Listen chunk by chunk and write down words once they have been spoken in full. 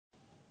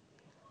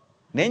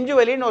நெஞ்சு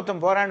வலின்னு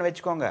ஒருத்தன் போறான்னு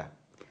வச்சுக்கோங்க,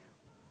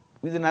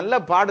 இது நல்ல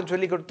பாடம்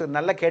சொல்லி கொடுத்து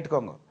நல்லா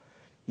கேட்டுக்கோங்க.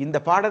 இந்த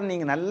பாடம்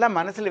நீங்க நல்லா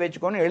மனசுல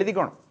வச்சுக்கோன்னு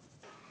எழுதிக்கணும்.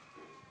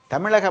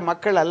 தமிழக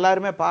மக்கள்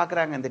எல்லாருமே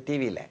பார்க்குறாங்க இந்த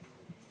டிவியில்.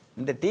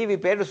 இந்த டிவி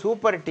பேர்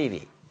சூப்பர்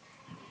டிவி.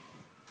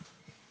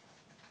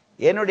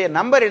 என்னுடைய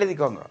நம்பர்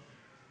எழுதிக்கோங்க,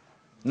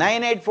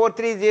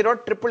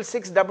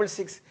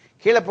 9843066666.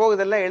 கீழே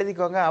போகுதெல்லாம்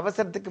எழுதிக்கோங்க.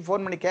 அவசரத்துக்கு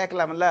ஃபோன் பண்ணி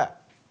கேட்கலாமல்ல.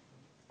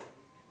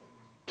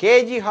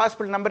 கேஜி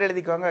ஹாஸ்பிட்டல் நம்பர்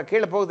எழுதிக்கோங்க,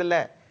 கீழே போகுதில்ல.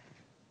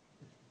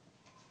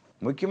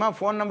 முக்கியமாக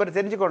ஃபோன் நம்பர்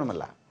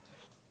தெரிஞ்சுக்கணுமில்ல.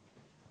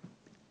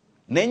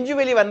 நெஞ்சு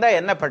வலி வந்தால்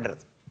என்ன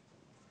பண்ணுறது?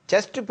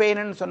 செஸ்ட்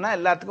பெயின்னு சொன்னால்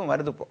எல்லாத்துக்கும்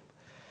வருது. இப்போ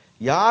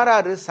யார்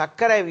யார்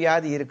சர்க்கரை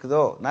வியாதி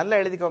இருக்குதோ நல்லா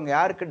எழுதிக்கோங்க.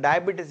 யாருக்கு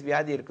டயபெட்டிஸ்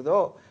வியாதி இருக்குதோ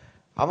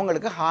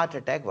அவங்களுக்கு ஹார்ட்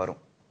அட்டாக்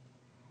வரும்.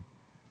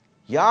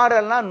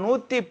 யாரெல்லாம்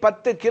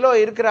 110 கிலோ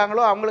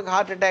இருக்கிறாங்களோ அவங்களுக்கு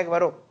ஹார்ட் அட்டாக்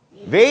வரும்.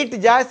 வெயிட்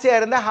ஜாஸ்தியாக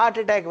இருந்தால் ஹார்ட்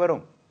அட்டாக்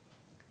வரும்.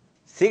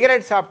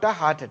 சிகரெட் சாப்பிட்டா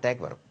ஹார்ட்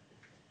அட்டாக் வரும்.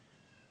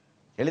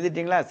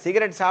 எழுதிட்டீங்களா?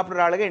 சிகரெட்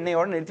சாப்பிட்ற ஆளுங்க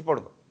இன்னையோட நிறுத்தி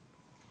போடுங்க.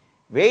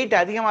 வெயிட்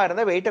அதிகமாக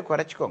இருந்தால் வெயிட்டை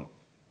குறைச்சிக்கோங்க.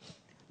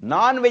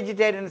 நான்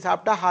வெஜிடேரியன்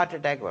சாப்பிட்டா ஹார்ட்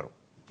அட்டாக் வரும்.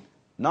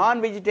 நான்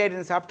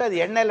வெஜிடேரியன் சாப்பிட்டா அது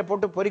எண்ணெயில்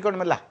போட்டு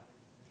பொரிக்கணுமில்ல.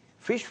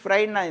 ஃபிஷ்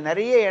ஃப்ரைன்னா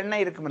நிறைய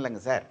எண்ணெய் இருக்குமில்லங்க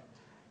சார்.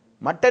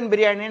 மட்டன்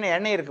பிரியாணின்னு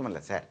எண்ணெய் இருக்குமில்ல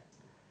சார்.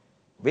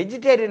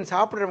 வெஜிடேரியன்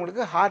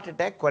சாப்பிட்றவங்களுக்கு ஹார்ட்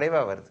அட்டாக்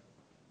குறைவாக வருது.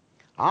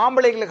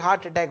 ஆம்பளைங்களுக்கு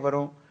ஹார்ட் அட்டாக்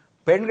வரும்,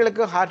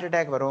 பெண்களுக்கும் ஹார்ட்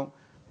அட்டாக் வரும்.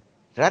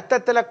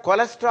 ரத்தத்தில்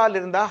கொலஸ்ட்ரால்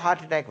இருந்தால்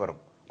ஹார்ட் அட்டாக்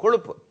வரும்.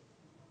 கொழுப்பு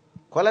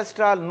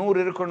கொலஸ்ட்ரால் 100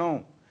 இருக்கணும்.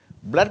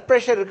 பிளட்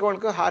ப்ரெஷர்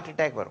இருக்கவங்களுக்கு ஹார்ட்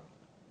அட்டாக் வரும்.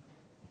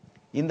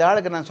 இந்த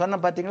ஆளுக்கு நான் சொன்ன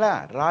பார்த்தீங்களா,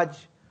 ராஜ்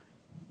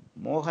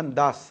மோகன்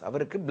தாஸ்,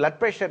 அவருக்கு பிளட்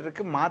ப்ரெஷர்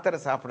இருக்கு, மாத்திரை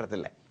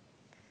சாப்பிட்றதில்ல.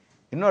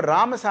 இன்னும்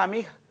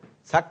ராமசாமி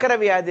சக்கரை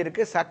வியாதி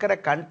இருக்கு, சக்கரை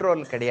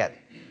கண்ட்ரோல் கிடையாது.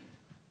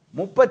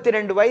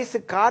 32 வயசு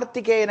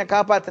கார்த்திகேயனை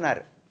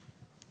காப்பாத்தினார்.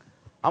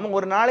 அவன்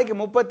ஒரு நாளைக்கு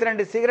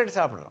 32 சிகரெட்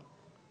சாப்பிட்றான்.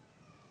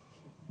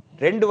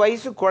 2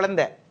 வயசு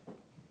குழந்தை.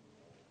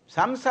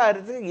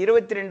 சம்சாரத்துக்கு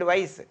 22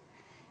 வயசு,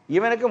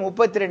 இவனுக்கு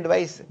 32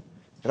 வயசு.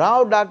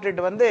 ராவ்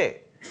டாக்டர்கிட்ட வந்து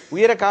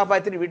உயிரை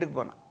காப்பாற்றிட்டு வீட்டுக்கு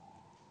போனான்.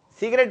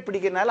 சிகரெட்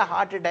பிடிக்கிறதுனால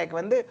ஹார்ட் அட்டாக்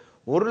வந்து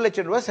 1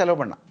 லட்சம் ரூபாய் செலவு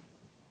பண்ணான்.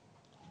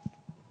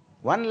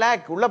 1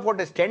 lakh உள்ள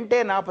போட்ட ஸ்டென்ட்டே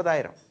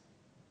 40,000.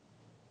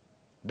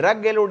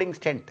 Drug எலூடிங்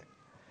stent.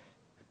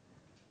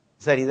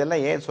 சார்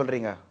இதெல்லாம் ஏன்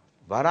சொல்றீங்க?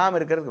 வராமல்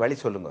இருக்கிறதுக்கு வழி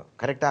சொல்லுங்க.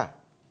 கரெக்டா?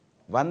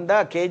 வந்தா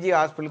கேஜி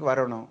ஹாஸ்பிட்டலுக்கு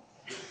வரணும்,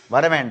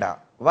 வர வேண்டாம்.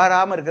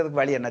 வராமல்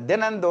இருக்கிறதுக்கு வழி என்ன?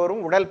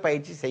 தினந்தோறும் உடல்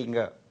பயிற்சி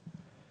செய்யுங்க.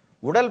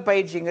 உடல்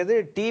பயிற்சிங்கிறது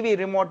டிவி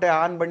ரிமோட்டை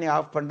ஆன் பண்ணி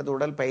ஆஃப் பண்ணுறது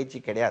உடல் பயிற்சி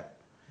கிடையாது.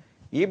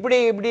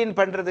 இப்படின்னு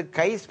பண்ணுறது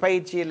கை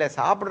பயிற்சி இல்லை,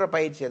 சாப்பிட்ற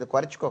பயிற்சி. அதை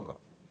குறைச்சிக்கோங்க.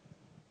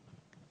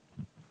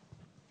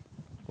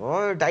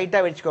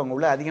 டைட்டாக வச்சுக்கோங்க,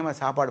 உள்ள அதிகமாக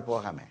சாப்பாடு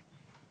போகாமல்.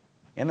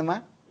 என்னம்மா,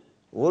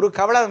 ஒரு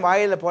கவலை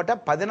வாயில்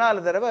போட்டால்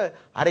 14 தடவை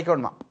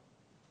அரைக்கணுமா.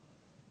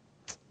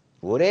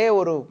 ஒரே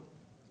ஒரு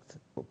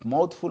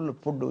மவுத் full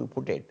food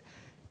put it.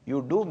 You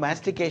two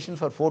mastication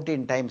for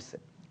 14 times.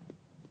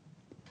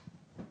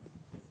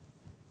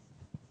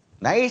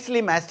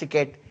 Nicely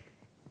masticate,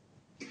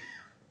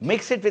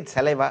 mix it with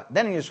saliva,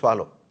 then you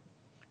swallow.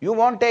 You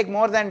won't take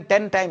more than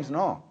 10 times,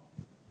 no.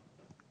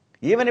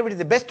 Even if it is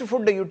the best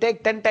food, you take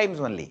 10 times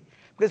only.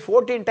 Because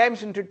 14 times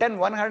into 10,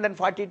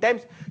 140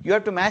 times, you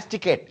have to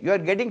masticate. You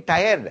are getting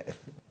tired.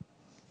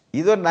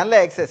 இது ஒரு நல்ல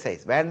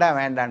exercise.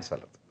 வேண்டான்னு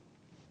சொல்கிறது.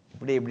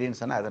 இப்படின்னு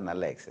சொன்னால் அது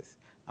நல்ல exercise.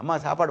 அம்மா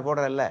சாப்பாடு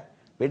போடுறதில்ல,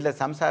 வீட்டில்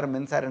சம்சாரம்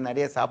மின்சாரம்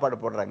நிறைய சாப்பாடு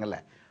போடுறாங்கல்ல,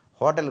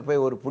 ஹோட்டலுக்கு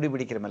போய் ஒரு புடி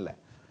பிடிக்கிறமில்ல,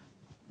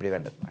 இப்படி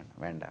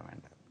வேண்டாம்.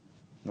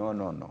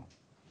 No.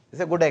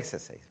 It's a good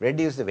exercise.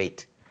 Reduce the weight.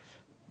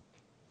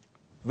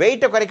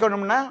 வெயிட்டை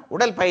குறைக்கணும்னா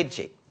உடல்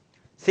பயிற்சி.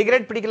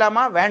 சிகரெட்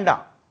பிடிக்கலாமா?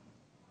 வேண்டாம்.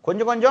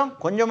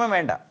 கொஞ்சமும்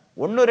வேண்டாம்.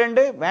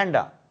 1-2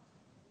 வேண்டாம்.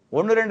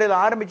 1-2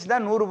 ஆரம்பிச்சு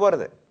தான் 100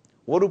 போகிறது.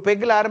 ஒரு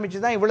பெக்கில்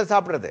ஆரம்பிச்சு தான் இவ்வளோ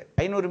சாப்பிட்றது,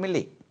 500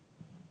 மில்லி.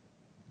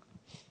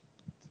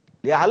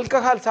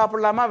 ஆல்கஹால்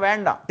சாப்பிடலாமா?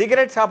 வேண்டாம்.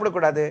 சிகரெட்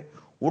சாப்பிடக்கூடாது.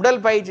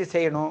 உடல் பயிற்சி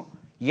செய்யணும்.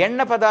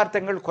 எண்ணெய்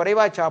பதார்த்தங்கள்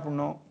குறைவாக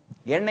சாப்பிடணும்.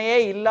 எண்ணெயே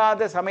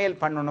இல்லாத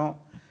சமையல் பண்ணணும்.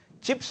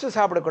 சிப்ஸு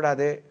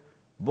சாப்பிடக்கூடாது.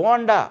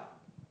 போண்டா,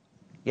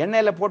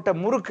 எண்ணெயில் போட்ட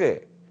முறுக்கு,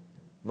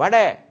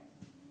 வடை.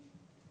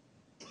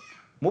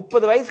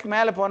 30 வயசுக்கு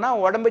மேலே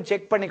போனால் உடம்பு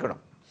செக்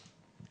பண்ணிக்கணும்.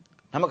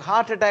 நமக்கு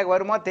ஹார்ட் அட்டாக்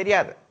வருமா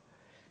தெரியாது.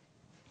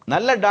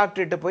 நல்ல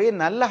டாக்டர்கிட்ட போய்,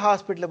 நல்ல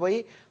ஹாஸ்பிட்டலில் போய்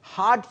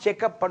ஹார்ட்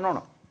செக்அப்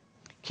பண்ணணும்.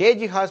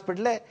 கேஜி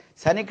ஹாஸ்பிட்டலில்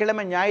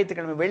சனிக்கிழமை,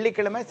 ஞாயிற்றுக்கிழமை,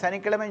 வெள்ளிக்கிழமை,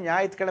 சனிக்கிழமை,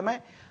 ஞாயிற்றுக்கிழமை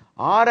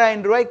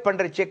 6,000 ரூபாய்க்கு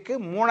பண்ணுற செக்கு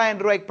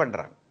 3,000 ரூபாய்க்கு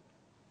பண்ணுறாங்க.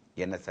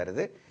 என்ன சார்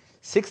இது?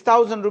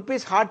 6,000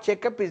 rupees heart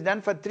checkup is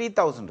done for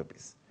 3,000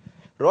 rupees.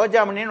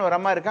 ரோஜாமணின்னு ஒரு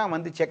அம்மா இருக்காங்க,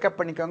 வந்து செக்அப்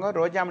பண்ணிக்கோங்க.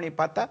 ரோஜாமணி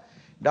பார்த்தா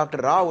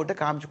டாக்டர் ராவ்கிட்ட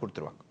காமிச்சு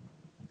கொடுத்துருவாங்க.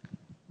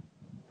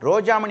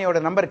 ரோஜாமணியோட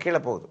நம்பர் கீழே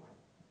போகுது,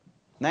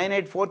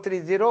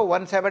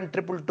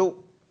 9843017222.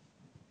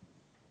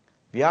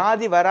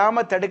 வியாதி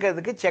வராமல்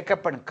தடுக்கிறதுக்கு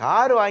செக்அப் பண்ணு.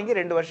 கார் வாங்கி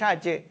 2 வருஷம்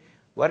ஆச்சு,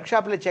 ஒர்க்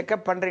ஷாப்பில்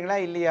செக்அப் பண்ணுறீங்களா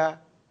இல்லையா?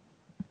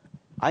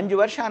 5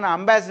 வருஷம் ஆனால்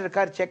அம்பாசிடர்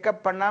கார்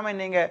செக்அப் பண்ணாமல்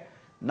நீங்கள்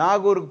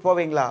நாகூருக்கு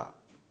போவீங்களா?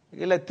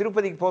 இல்லை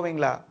திருப்பதிக்கு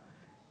போவீங்களா?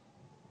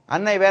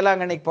 அன்னை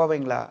வேளாங்கண்ணிக்கு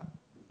போவீங்களா?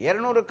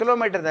 200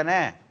 கிலோமீட்டர் தானே.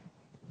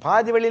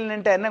 பாதி வழியில்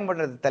நின்று என்ன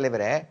பண்ணுறது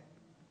தலைவரே?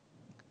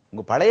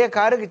 உங்கள் பழைய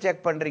காருக்கு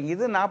செக் பண்ணுறீங்க.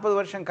 இது 40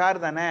 வருஷம் கார்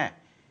தானே,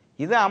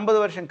 இது 50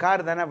 வருஷம்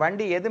கார் தானே,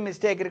 வண்டி எது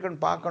மிஸ்டேக்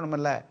இருக்குன்னு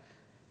பார்க்கணுமில்ல.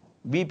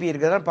 பிபி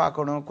இருக்குதான்னு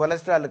பார்க்கணும்,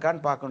 கொலஸ்ட்ரால்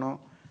இருக்கான்னு பார்க்கணும்,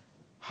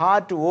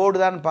 ஹார்ட்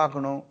ஓடுதான்னு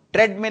பார்க்கணும்,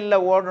 ட்ரெட்மில்ல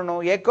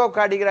ஓடணும், எக்கோ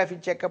கார்டியோகிராஃபி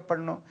செக்அப்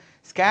பண்ணணும்,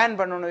 ஸ்கேன்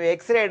பண்ணணும்,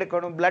 எக்ஸ்ரே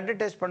எடுக்கணும், பிளட்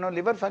டெஸ்ட் பண்ணணும்,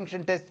 liver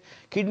function test,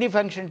 kidney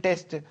function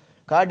test,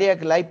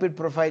 cardiac லைபிட்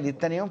profile,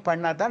 இத்தனையும்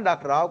பண்ணால் தான்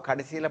டாக்டர் ராவ்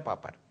கடைசியில்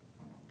பார்ப்பார்.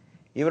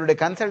 இவருடைய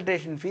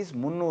கன்சல்டேஷன் ஃபீஸ்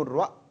 300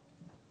 ரூபா.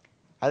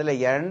 அதில்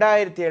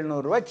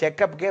 2700 ரூபா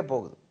செக்கப்புக்கே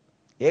போகுது.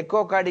 எக்கோ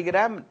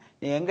கார்டிகிராம்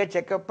நீ எங்கே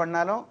செக்கப்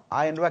பண்ணாலும்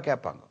 1000 ரூபா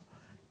கேட்பாங்க,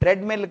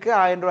 ட்ரெட்மில்லுக்கு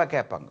 1000 ரூபா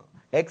கேட்பாங்க,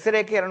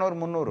 எக்ஸ்ரேக்கு 200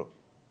 300,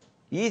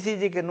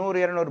 இசிஜிக்கு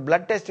 100 200,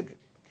 பிளட் டெஸ்ட்டுக்கு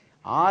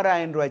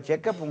 6000 ரூபாய்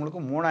செக்கப்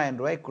உங்களுக்கு 3000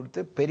 ரூபாய்க்கு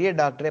கொடுத்து பெரிய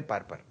டாக்டரே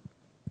பார்ப்பார்.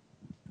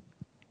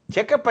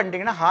 செக்கப்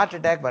பண்ணிட்டீங்கன்னா ஹார்ட்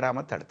அட்டாக்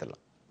வராமல்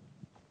தடுத்துடலாம்.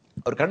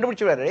 அவர்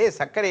கண்டுபிடிச்சிடுவார்,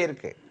 சர்க்கரை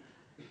இருக்குது,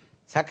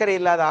 சர்க்கரை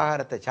இல்லாத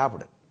ஆகாரத்தை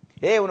சாப்பிடு,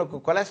 உனக்கு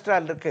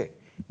கொலஸ்ட்ரால் இருக்குது,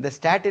 இந்த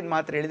ஸ்டாட்டின்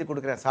மாத்திரை எழுதி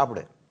கொடுக்குறேன்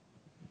சாப்பிடு,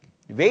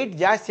 வெயிட்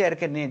ஜாஸ்தியாக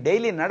இருக்கு, நீ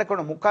டெய்லி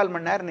நடக்கணும், 3/4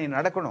 மணி நேரம் நீ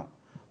நடக்கணும்,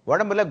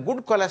 உடம்புல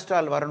குட்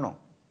கொலஸ்ட்ரால் வரணும்.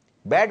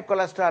 பேட்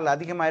கொலஸ்ட்ரால்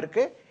அதிகமாக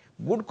இருக்குது,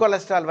 குட்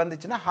கொலஸ்ட்ரால்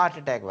வந்துச்சுன்னா ஹார்ட்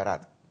அட்டாக்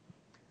வராது.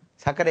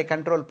 சர்க்கரை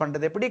கண்ட்ரோல்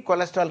பண்ணுறது எப்படி,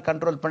 கொலஸ்ட்ரால்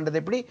கண்ட்ரோல் பண்ணுறது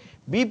எப்படி,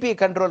 பிபி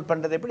கண்ட்ரோல்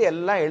பண்ணுறது எப்படி,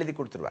 எல்லாம் எழுதி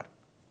கொடுத்துருவார்.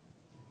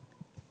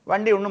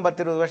 வண்டி இன்னும்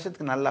 10-20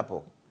 வருஷத்துக்கு நல்லா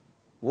போகும்.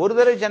 ஒரு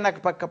தடவை சென்னை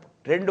பக்கம்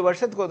 2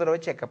 வருஷத்துக்கு ஒரு தடவை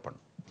செக்அப்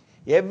பண்ணும்.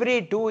 Every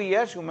 2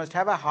 years you must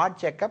have a heart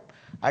checkup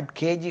at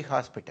KG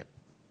hospital.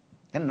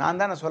 நான்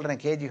தானே சொல்கிறேன்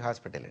கேஜி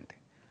ஹாஸ்பிட்டல்ன்ட்டு.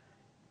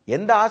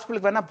 எந்த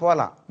ஹாஸ்பிட்டலுக்கு வேணால்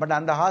போகலாம், பட்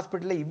அந்த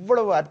ஹாஸ்பிட்டலில்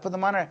இவ்வளவு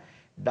அற்புதமான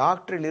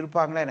டாக்டர்கள்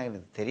இருப்பாங்களா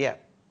எனக்கு தெரியாது.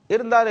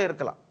 இருந்தாலும்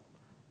இருக்கலாம்.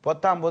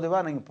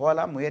 பொத்தாம்பொதுவாக நீங்கள்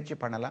போகலாம், முயற்சி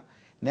பண்ணலாம்.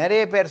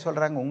 நிறைய பேர்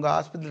சொல்கிறாங்க உங்கள்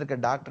ஹாஸ்பிட்டலில் இருக்க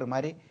டாக்டர்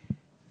மாதிரி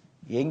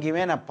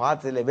எங்கேயுமே நான்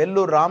பார்த்ததில்லை.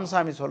 வெள்ளூர்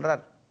ராமசாமி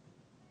சொல்கிறார்,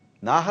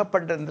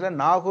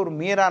 நாகப்பட்டினத்தில் நாகூர்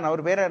மீரான்,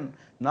 அவர் பேர்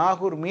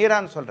நாகூர்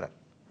மீரான் சொல்கிறார்.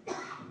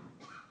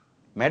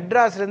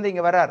 மெட்ராஸ்லேருந்து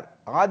இங்கே வரார்,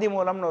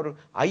 ஆதிமூலம்னு ஒரு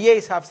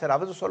ஐஏஎஸ் ஆஃபீஸர்,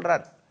 அவர்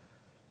சொல்கிறார்.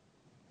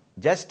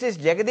 ஜஸ்டிஸ்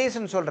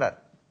ஜெகதீசன் சொல்கிறார்.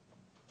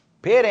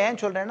 பேர்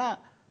ஏன் சொல்கிறேன்னா,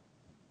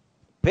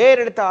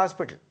 பேர் எடுத்த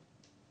ஹாஸ்பிட்டல்,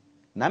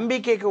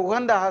 நம்பிக்கைக்கு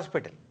உகந்த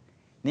ஹாஸ்பிட்டல்.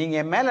 நீங்கள்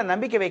என் மேலே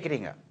நம்பிக்கை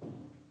வைக்கிறீங்க,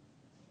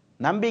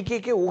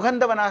 நம்பிக்கைக்கு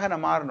உகந்தவனாக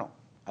நான் மாறணும்.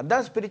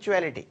 அதுதான்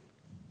ஸ்பிரிச்சுவாலிட்டி.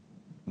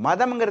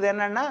 மதம்ங்கிறது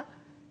என்னன்னா,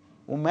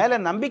 உன் மேலே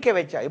நம்பிக்கை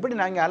வச்சா, எப்படி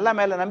நாங்கள் அல்லா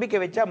மேலே நம்பிக்கை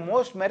வச்சா,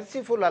 மோஸ்ட்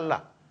மெர்சிஃபுல் அல்லா,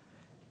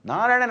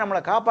 நாராயணன்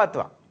நம்மளை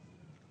காப்பாற்றுவான்,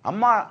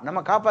 அம்மா நம்ம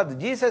காப்பாற்று,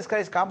 ஜீசஸ்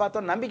கிரைஸ்ட்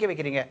காப்பாற்றும் நம்பிக்கை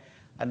வைக்கிறீங்க.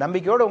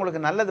 நம்பிக்கையோடு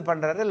உங்களுக்கு நல்லது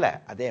பண்ணுறாரு இல்லை?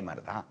 அதே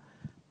மாதிரி தான்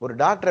ஒரு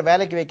டாக்டரை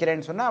வேலைக்கு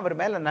வைக்கிறேன்னு சொன்னால் அவர்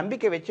மேலே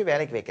நம்பிக்கை வச்சு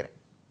வேலைக்கு வைக்கிறேன்.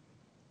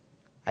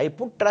 I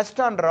put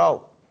trust on Rao,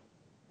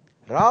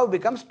 Rao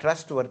becomes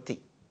trust வர்த்தி.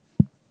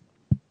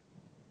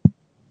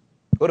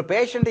 ஒரு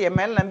பேஷண்ட் என்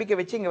மேலே நம்பிக்கை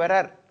வச்சு இங்கே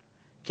வரார்,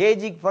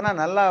 கேஜிக்கு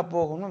போனால் நல்லா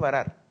போகணும்னு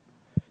வரார்.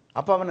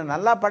 அப்போ அவனை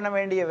நல்லா பண்ண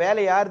வேண்டிய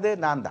வேலை யாருது?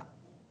 நான் தான்.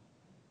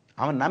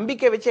 அவன்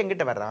நம்பிக்கை வச்சு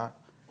என்கிட்ட வர்றான்.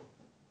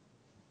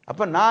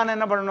 அப்போ நான்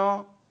என்ன பண்ணணும்?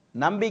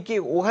 நம்பிக்கை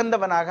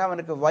உகந்தவனாக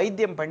அவனுக்கு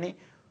வைத்தியம் பண்ணி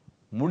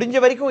முடிஞ்ச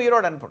வரைக்கும்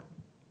உயிரோடு அனுப்பணும்.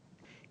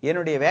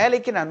 என்னுடைய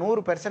வேலைக்கு நான்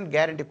 100%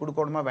 கேரண்டி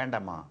கொடுக்கணுமா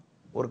வேண்டாமா?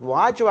 ஒரு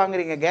வாட்ச்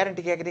வாங்குறீங்க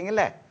கேரண்டி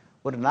கேட்குறீங்கல்ல,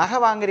 ஒரு நகை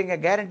வாங்குறீங்க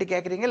கேரண்டி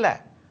கேட்குறீங்கல்ல,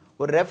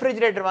 ஒரு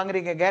ரெஃப்ரிஜரேட்டர்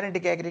வாங்குறீங்க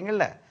guarantee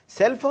கேட்குறீங்கல்ல,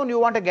 cellphone you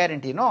want a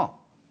guarantee? No.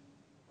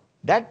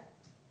 That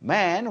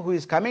man who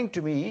is coming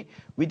to me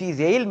with his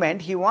ailment,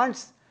 he wants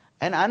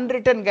an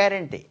unwritten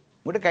guarantee.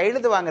 உங்கள்கிட்ட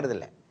கையெழுத்து வாங்குறது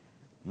இல்லை,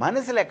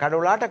 மனசில்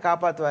கடவுளாட்ட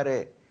காப்பாற்றுவார்.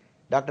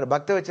 டாக்டர்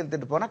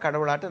பக்தவச்சலத்துட்டு போனால்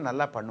கடவுளாட்ட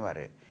நல்லா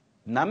பண்ணுவார்.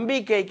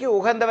 நம்பிக்கைக்கு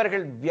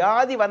உகந்தவர்கள்.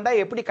 வியாதி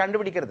வந்தால் எப்படி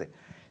கண்டுபிடிக்கிறது?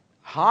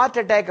 ஹார்ட்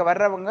அட்டாக்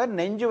வர்றவங்க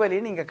நெஞ்சு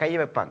வலின்னு இங்கே கை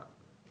வைப்பாங்க,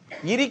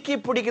 இறுக்கி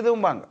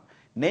பிடிக்குதும்பாங்க,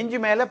 நெஞ்சு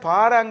மேலே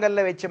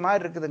பாறாங்கல்ல வச்ச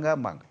மாதிரி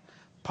இருக்குதுங்கம்பாங்க,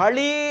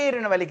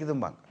 பளீர்னு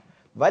வலிக்குதும்பாங்க,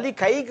 வலி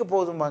கைக்கு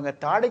போகுதும்பாங்க,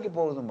 தாடைக்கு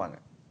போகுதும்பாங்க.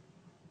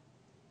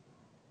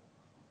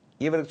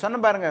 இவருக்கு சொன்ன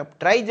பாருங்க,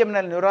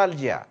 ட்ரைஜெமினல்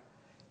நியூராலஜியா,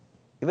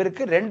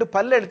 இவருக்கு 2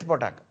 பல்லு எடுத்து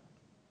போட்டாங்க.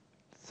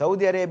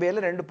 சவுதி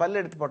அரேபியாவில் 2 பல்லு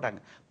எடுத்து போட்டாங்க.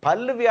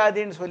 பல்லு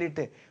வியாதின்னு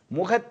சொல்லிட்டு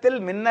முகத்தில்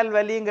மின்னல்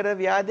வலிங்கிற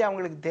வியாதி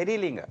அவங்களுக்கு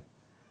தெரியலீங்க,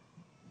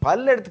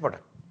 பல்லு எடுத்து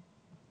போட்டாங்க.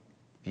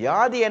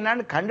 வியாதி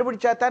என்னன்னு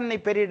கண்டுபிடிச்சா தான் நீ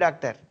பெரிய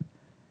டாக்டர்.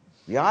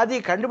 வியாதி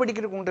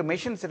கண்டுபிடிக்கிறதுக்கு உங்கள்கிட்ட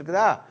மெஷின்ஸ்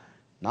இருக்குதா?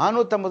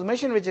 450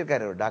 மெஷின்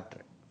வச்சிருக்காரு ஒரு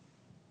டாக்டர்.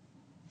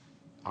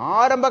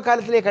 ஆரம்ப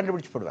காலத்திலேயே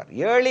கண்டுபிடிச்சு போடுவார்.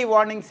 Early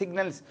warning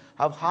signals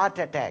of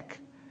heart attack,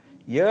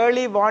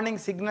 early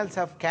warning signals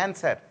of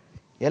cancer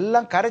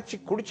எல்லாம் கரைச்சி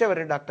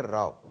குடிச்சவர் டாக்டர்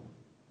ராவ்.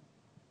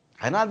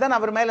 அதனால தான்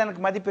அவர் மேலே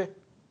எனக்கு மதிப்பு.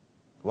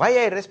 Why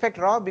I respect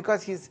Rao?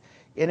 Because he's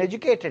an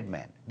educated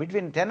man.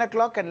 Between 10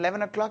 o'clock and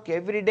 11 o'clock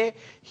every day,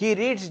 he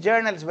reads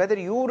journals. Whether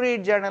you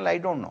read journal, I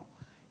don't know.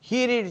 He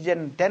reads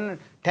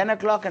 10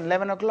 o'clock and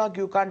 11 o'clock,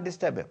 you can't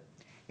disturb him.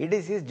 It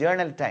is his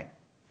journal time.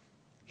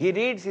 He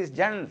reads his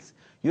journals.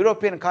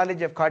 European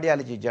College of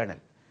Cardiology journal,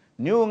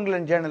 New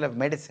England Journal of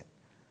Medicine,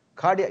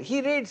 he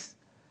reads.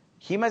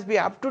 He must be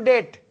up to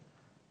date.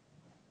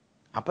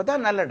 அப்போ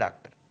தான் நல்ல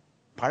doctor.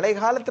 பழைய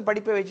காலத்து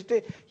படிப்பை வச்சுட்டு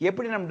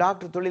எப்படி நம்ம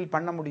doctor தொழில்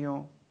பண்ண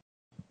முடியும்?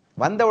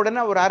 வந்த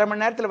உடனே ஒரு அரை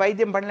மணி நேரத்தில்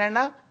வைத்தியம்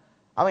பண்ணலன்னா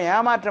அவன்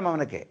ஏமாற்றம்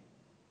அவனுக்கு.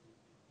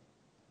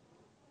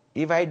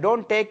 If I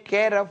don't take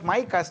care of my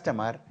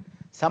customer,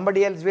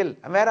 somebody else will.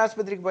 வேற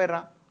ஆஸ்பத்திரிக்கு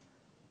போயிடுறான்.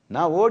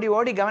 நான் ஓடி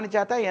ஓடி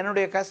கவனிச்சா தான்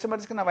என்னுடைய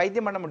கஸ்டமர்ஸ்க்கு நான்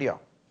வைத்தியம் பண்ண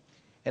முடியும்.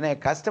 ஏன்னா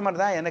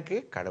கஸ்டமர் தான் எனக்கு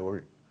கடவுள்.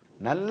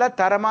 நல்ல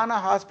தரமான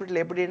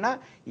ஹாஸ்பிட்டல் எப்படின்னா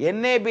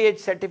NABH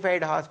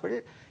சர்டிஃபைடு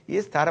ஹாஸ்பிட்டல்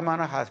இஸ்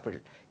தரமான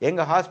ஹாஸ்பிட்டல்.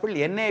 எங்கள் ஹாஸ்பிட்டல்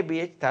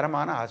NABH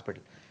தரமான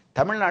ஹாஸ்பிட்டல்.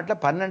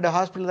 தமிழ்நாட்டில் 12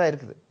 ஹாஸ்பிட்டல் தான்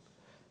இருக்குது.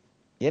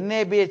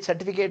 NABH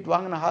சர்டிஃபிகேட்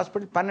வாங்கின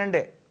ஹாஸ்பிட்டல்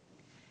 12.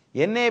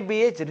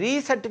 NABH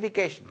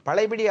ரீசர்டிஃபிகேஷன்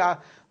பழையபடி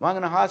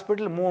வாங்கின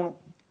ஹாஸ்பிட்டல் 3.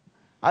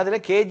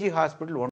 அதில் KG ஹாஸ்பிட்டல் 1.